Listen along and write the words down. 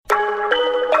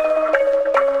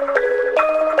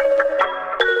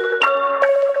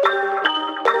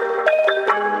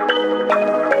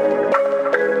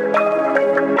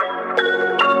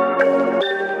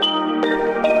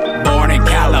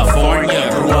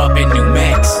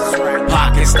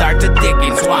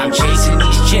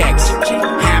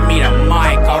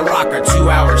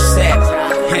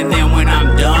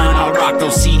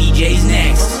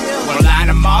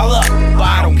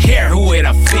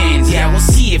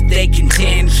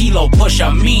Kilo push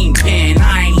a mean pin.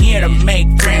 I ain't here to make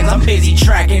friends, I'm busy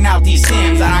tracking out these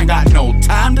Sims. And I got no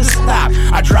time to stop,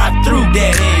 I drive through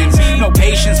dead ends. No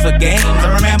patience for games,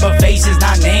 I remember faces,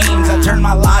 not names. I turn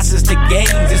my losses to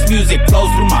gains, this music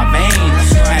flows through my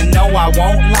veins. And no, I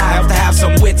won't lie, I have to have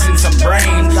some wits and some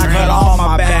brains. I cut all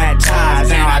my bad ties,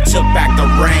 now I took back the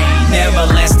reins.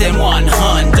 Never less than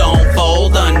 100, don't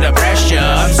fold under pressure.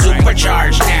 I'm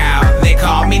supercharged now, they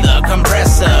call me the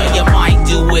compressor. You might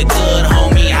do it good,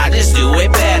 homie, I just do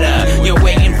it better. You're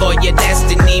waiting for your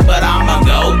destiny, but I'm a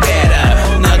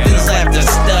go-getter. Nothing's left to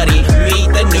study, meet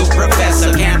the new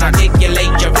professor. Can't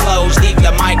articulate your flows, leave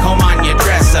the mic home on your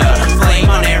dresser. Flame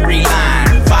on every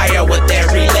line, fire with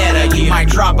every letter. You might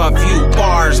drop a few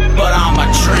bars, but I'm a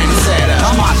trendsetter.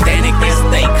 I'm authentic as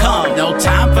they come, no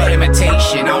time for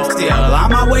imitation. I'm still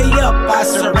on my way up, I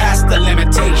surpass the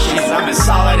limitations. I'm as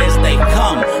solid as they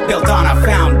come, built on a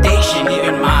foundation.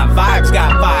 Even my vibes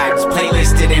got vibes,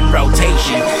 playlisted in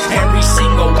rotation. Every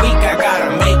single week I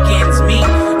gotta make ends meet,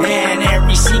 and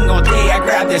every single day I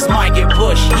grab this mic and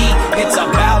push heat. It's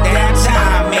about damn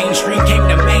time, mainstream came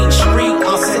to Main Street.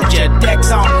 I'll set your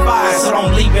decks on fire, so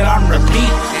don't leave it on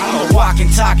repeat. I'm a walking,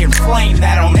 talking flame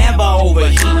that'll never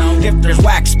overheat. If there's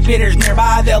wax spitters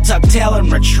nearby, they'll tuck tail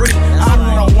and retreat.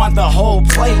 I don't want the whole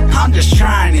plate, I'm just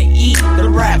trying to eat. The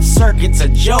rap circuit's a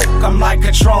joke, I'm like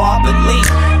control alt delete.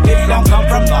 If it don't come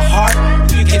from the heart,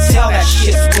 you can tell that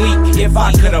shit's weak. If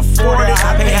I could afford it,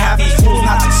 I'd pay half these fools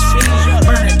not to speak.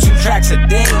 Burning 2 tracks a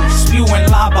day, spewing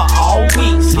lava all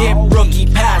week. Skip rookie,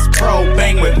 pass pro,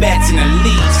 bang with vets and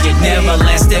elites. You're never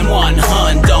less than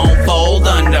 100, don't fold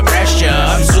under pressure.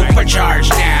 I'm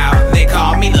supercharged now, they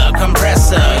call me the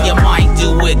compressor. You might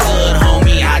do it good,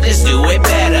 homie, I just do it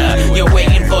better. You're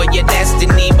waiting for your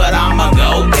destiny, but I'm a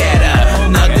go-getter.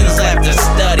 Nothing's left to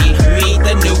study, meet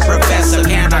the new professor.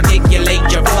 Can't articulate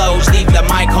your flows, leave the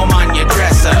mic home on your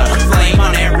dresser. Flame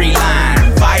on every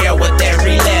line, fire with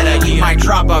every letter. You might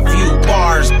drop a few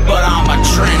bars, but I'm a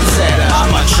trendsetter.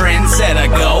 I'm a trendsetter,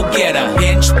 go-getter,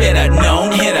 pinch spitter,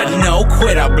 known hitter, no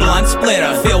quitter, blunt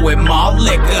splitter, filled with malt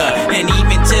liquor. And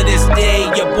even to this day,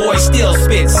 your boy still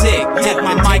spit sick. Take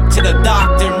my mic to the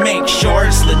doctor, make sure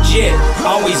it's legit.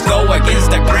 Always go against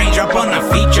the grain, drop on a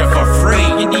feature for free.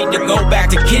 You need to go back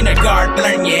to kindergarten,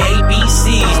 learn your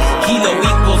ABCs. Kilo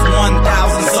equals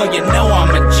 1,000, so you know I'm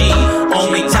a G.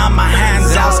 Only time my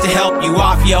hands out's to help you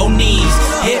off your knees.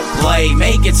 Hit play,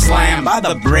 make it slam, by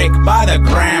the brick, by the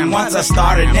gram. Once I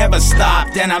started, never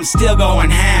stopped, and I'm still going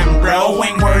ham, bro.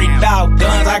 Ain't worried about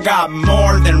guns, I got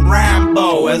more than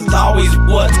Rambo. As always,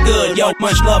 what's good, yo,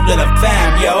 much love to the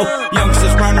fam, yo.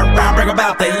 Youngsters run around, brag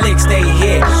about they licks they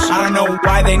hit. I don't know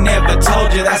why they never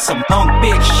told you that's some punk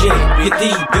bitch shit. You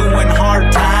think doing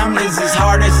hard time is as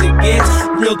hard as it gets?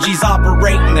 Real G's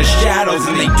operate in the shadows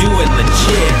and they do it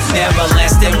legit. Never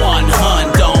less than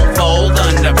 100, don't fold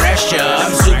under pressure.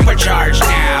 I'm supercharged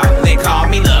now,